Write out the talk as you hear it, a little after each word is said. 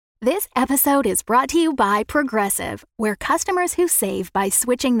This episode is brought to you by Progressive, where customers who save by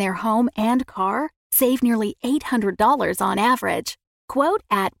switching their home and car save nearly $800 on average. Quote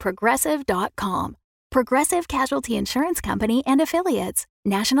at Progressive.com. Progressive Casualty Insurance Company and Affiliates.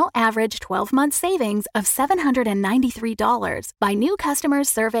 National average 12-month savings of $793 by new customers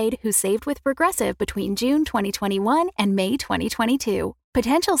surveyed who saved with Progressive between June 2021 and May 2022.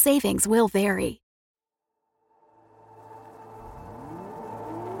 Potential savings will vary.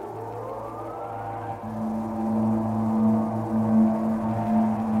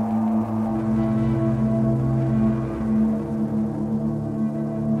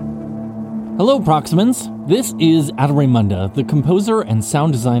 Hello, Proximans. This is Adoraimunda, the composer and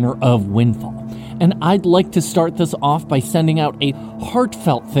sound designer of Windfall, and I'd like to start this off by sending out a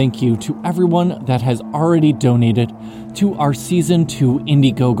heartfelt thank you to everyone that has already donated to our Season 2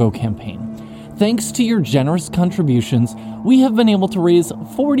 Indiegogo campaign. Thanks to your generous contributions, we have been able to raise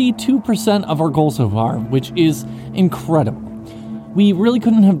 42% of our goal so far, which is incredible. We really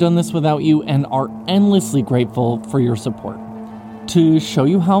couldn't have done this without you and are endlessly grateful for your support. To show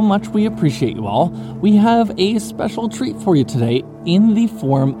you how much we appreciate you all, we have a special treat for you today in the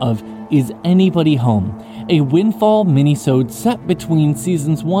form of Is Anybody Home?, a Windfall minisode set between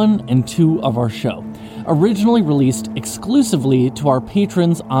Seasons 1 and 2 of our show, originally released exclusively to our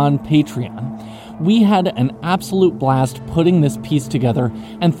patrons on Patreon. We had an absolute blast putting this piece together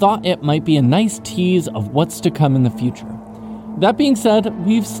and thought it might be a nice tease of what's to come in the future. That being said,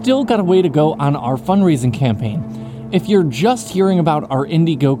 we've still got a way to go on our fundraising campaign. If you're just hearing about our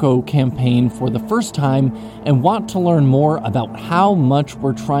Indiegogo campaign for the first time and want to learn more about how much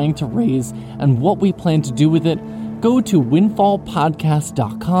we're trying to raise and what we plan to do with it, go to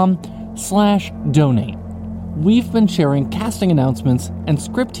windfallpodcast.com/donate. We've been sharing casting announcements and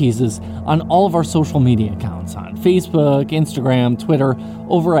script teases on all of our social media accounts on Facebook, Instagram, Twitter,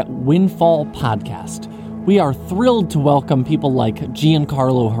 over at Windfall Podcast. We are thrilled to welcome people like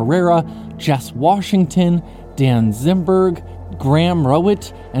Giancarlo Herrera, Jess Washington, Dan Zimberg, Graham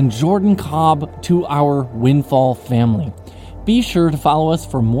Rowett, and Jordan Cobb to our Windfall family. Be sure to follow us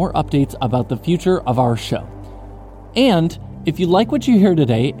for more updates about the future of our show. And if you like what you hear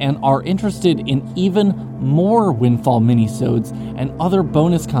today and are interested in even more Windfall minisodes and other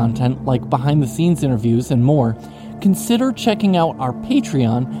bonus content like behind-the-scenes interviews and more, consider checking out our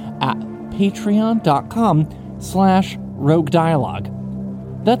Patreon at patreon.com/Rogue Dialogue.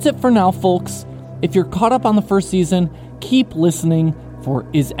 That's it for now, folks. If you're caught up on the first season, keep listening for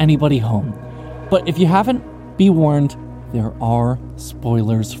Is Anybody Home? But if you haven't, be warned, there are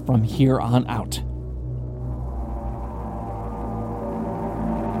spoilers from here on out.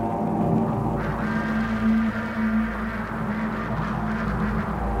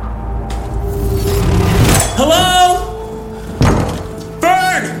 Hello?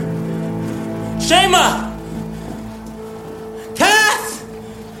 Bird! Shayma! Cass!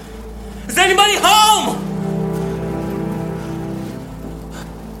 Is anybody home?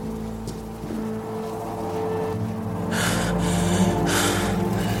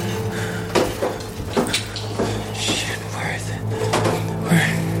 Shit, where is it?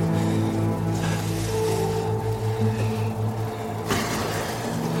 Where?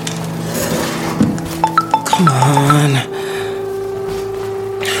 Come on.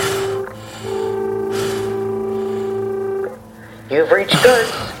 You've reached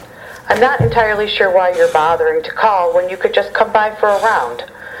Gertz. I'm not entirely sure why you're bothering to call when you could just come by for a round.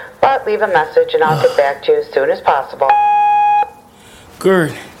 But leave a message and I'll get back to you as soon as possible.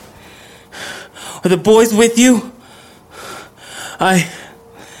 Gert, are the boys with you?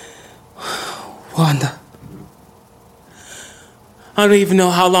 Wanda. I don't even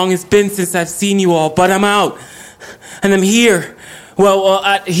know how long it's been since I've seen you all, but I'm out. And I'm here.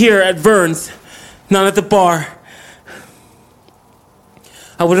 Here at Vern's. Not at the bar.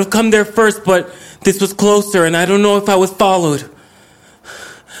 I would have come there first, but this was closer, and I don't know if I was followed.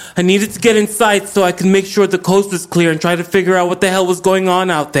 I needed to get inside so I could make sure the coast was clear and try to figure out what the hell was going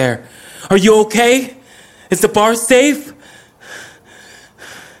on out there. Are you okay? Is the bar safe?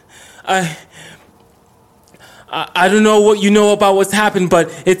 I don't know what you know about what's happened,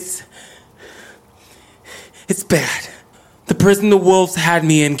 but it's bad. The prison the wolves had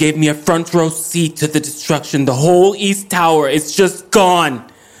me in gave me a front row seat to the destruction. The whole East Tower is just gone.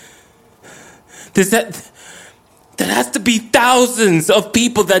 There has to be thousands of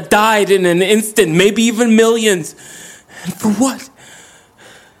people that died in an instant, maybe even millions. And for what?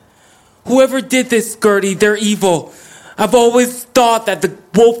 Whoever did this, Gertie, they're evil. I've always thought that the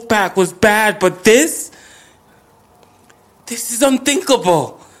wolf pack was bad, but this is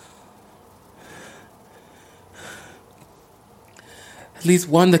unthinkable. At least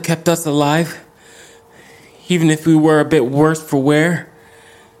one that kept us alive. Even if we were a bit worse for wear.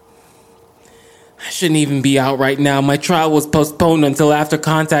 I shouldn't even be out right now. My trial was postponed until after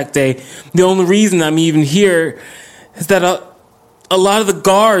contact day. The only reason I'm even here is that a lot of the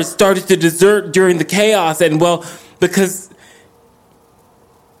guards started to desert during the chaos. And, well, because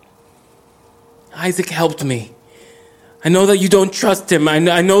Isaac helped me. I know that you don't trust him.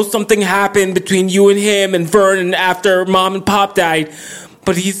 I know something happened between you and him and Vernon after Mom and Pop died.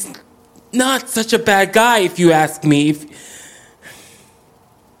 But he's not such a bad guy, if you ask me.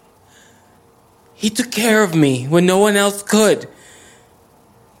 He took care of me when no one else could.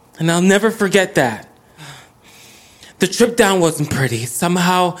 And I'll never forget that. The trip down wasn't pretty.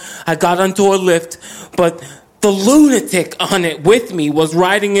 Somehow I got onto a lift, but the lunatic on it with me was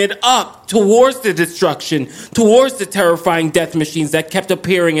riding it up towards the destruction, towards the terrifying death machines that kept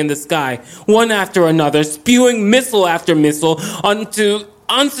appearing in the sky, one after another, spewing missile after missile onto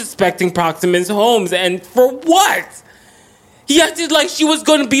unsuspecting Proximans' homes. And for what? He acted like she was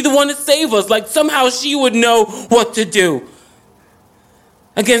going to be the one to save us, like somehow she would know what to do.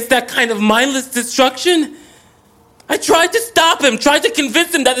 Against that kind of mindless destruction, I tried to stop him, tried to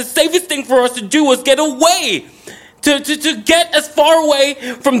convince him that the safest thing for us to do was get away, to get as far away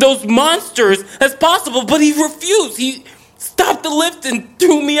from those monsters as possible, but he refused. He stopped the lift and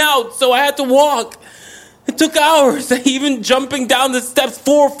threw me out, so I had to walk. It took hours, even jumping down the steps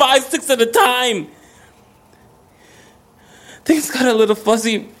 4, 5, 6 at a time. Things got a little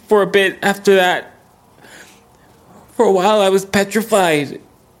fuzzy for a bit after that. For a while, I was petrified.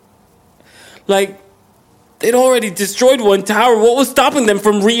 Like, they'd already destroyed one tower. What was stopping them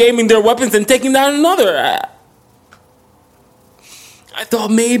from re-aiming their weapons and taking down another? I thought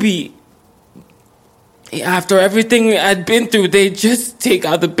maybe, after everything I'd been through, they'd just take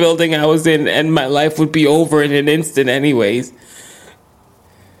out the building I was in and my life would be over in an instant anyways.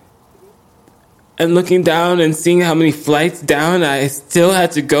 And looking down and seeing how many flights down I still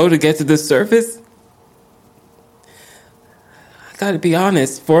had to go to get to the surface, I gotta be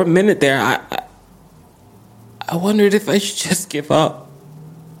honest, for a minute there, I wondered if I should just give up.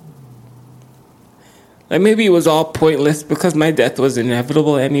 Like maybe it was all pointless because my death was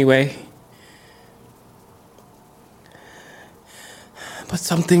inevitable anyway. But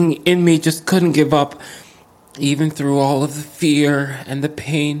something in me just couldn't give up. Even through all of the fear and the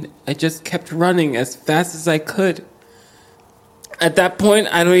pain, I just kept running as fast as I could. At that point,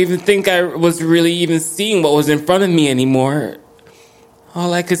 I don't even think I was really even seeing what was in front of me anymore.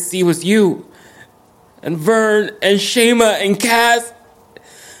 All I could see was you, and Vern, and Shayma, and Cass.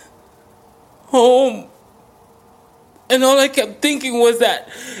 Home. And all I kept thinking was that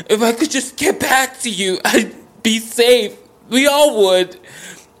if I could just get back to you, I'd be safe. We all would.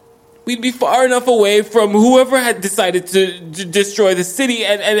 We'd be far enough away from whoever had decided to destroy the city,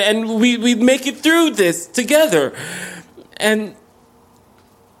 and we'd make it through this together. And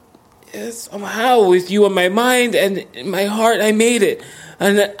somehow, with you on my mind and in my heart, I made it.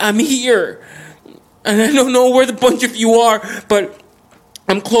 And I'm here. And I don't know where the bunch of you are, but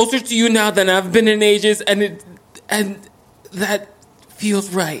I'm closer to you now than I've been in ages, and that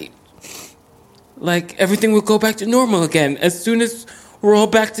feels right. Like everything will go back to normal again as soon as we're all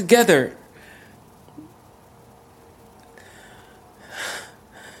back together.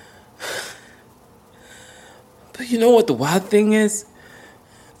 But you know what the wild thing is?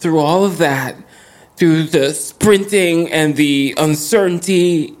 Through all of that, through the sprinting and the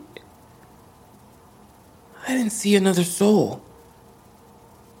uncertainty, I didn't see another soul.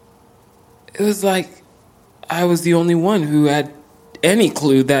 It was like I was the only one who had any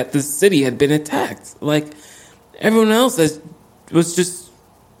clue that the city had been attacked. Like everyone else was just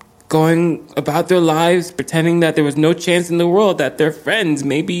going about their lives, pretending that there was no chance in the world that their friends,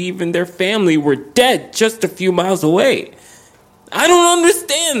 maybe even their family, were dead just a few miles away. I don't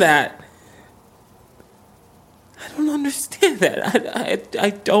understand that. I don't understand that. I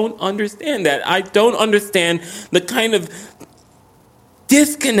don't understand that. I don't understand the kind of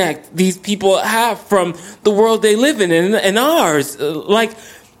disconnect these people have from the world they live in and ours. Like,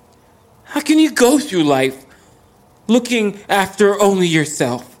 how can you go through life looking after only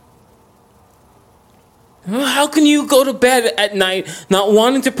yourself? How can you go to bed at night not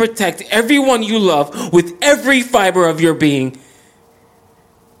wanting to protect everyone you love with every fiber of your being?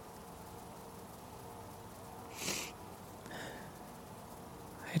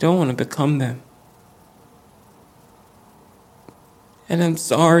 I don't want to become them. And I'm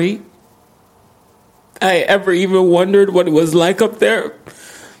sorry I ever even wondered what it was like up there,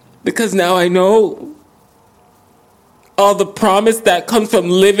 because now I know all the promise that comes from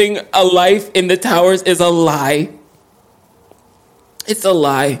living a life in the towers is a lie. It's a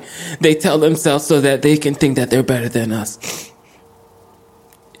lie they tell themselves so that they can think that they're better than us.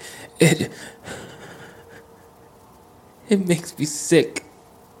 It makes me sick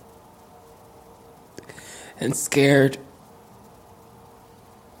and scared.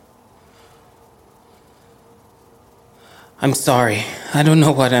 I'm sorry. I don't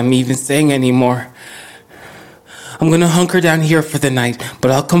know what I'm even saying anymore. I'm gonna hunker down here for the night,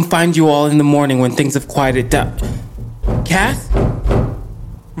 but I'll come find you all in the morning when things have quieted down. Cass?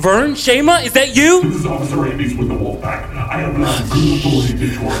 Vern? Shayma? Is that you? This is Officer Andes with the Wolfpack. I have now good authority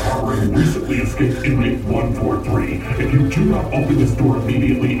into our harboring recently escaped inmate 143. If you do not open this door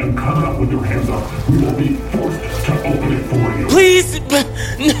immediately and come out with your hands up, we will be forced to open it for you. Please!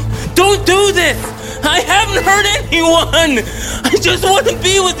 Don't do this! I haven't hurt anyone! I just want to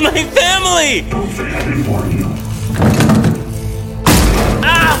be with my family! Don't say I didn't warn you.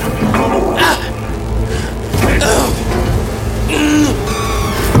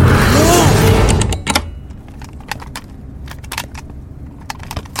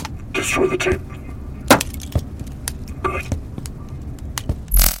 Destroy the tape. Good.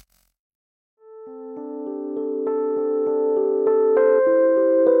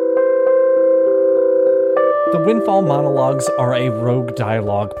 The Windfall Monologues are a Rogue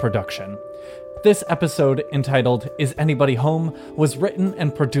Dialogue production. This episode, entitled Is Anybody Home?, was written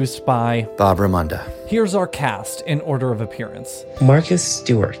and produced by Bob Ramunda. Here's our cast in order of appearance. Marcus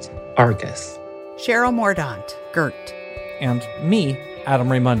Stewart, Argus. Cheryl Mordaunt, Gert. And me, Adam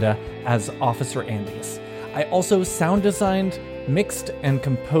Raymunda, as Officer Andes. I also sound designed, mixed, and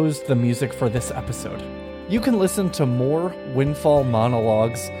composed the music for this episode. You can listen to more Windfall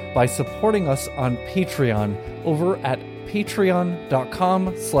Monologues by supporting us on Patreon over at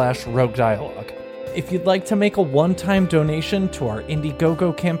patreon.com/Rogue Dialogue. If you'd like to make a one-time donation to our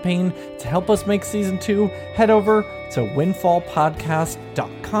Indiegogo campaign to help us make Season 2, head over to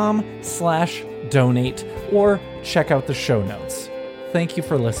windfallpodcast.com/donate or check out the show notes. Thank you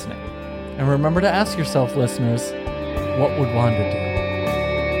for listening. And remember to ask yourself, listeners, what would Wanda do?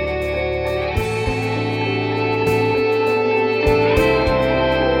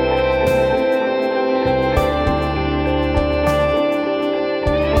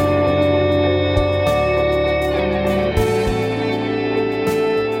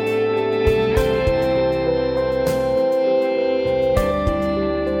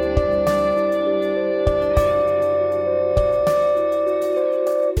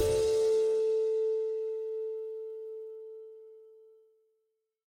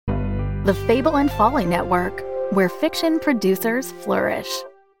 The Fable and Folly Network, where fiction producers flourish.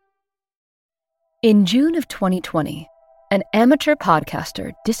 In June of 2020, an amateur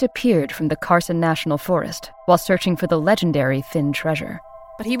podcaster disappeared from the Carson National Forest while searching for the legendary Finn treasure.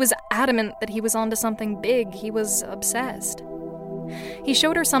 But he was adamant that he was onto something big. He was obsessed. He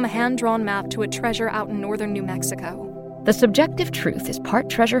showed her some hand-drawn map to a treasure out in northern New Mexico. The Subjective Truth is part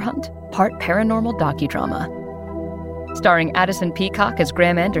treasure hunt, part paranormal docudrama. Starring Addison Peacock as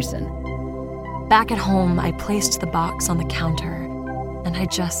Graham Anderson. Back at home, I placed the box on the counter, and I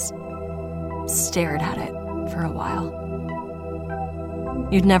just stared at it for a while.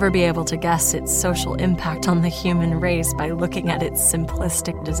 You'd never be able to guess its social impact on the human race by looking at its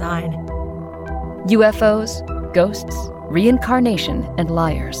simplistic design. UFOs, ghosts, reincarnation, and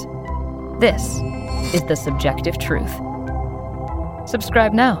liars. This is The Subjective Truth.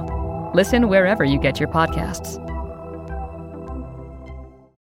 Subscribe now. Listen wherever you get your podcasts.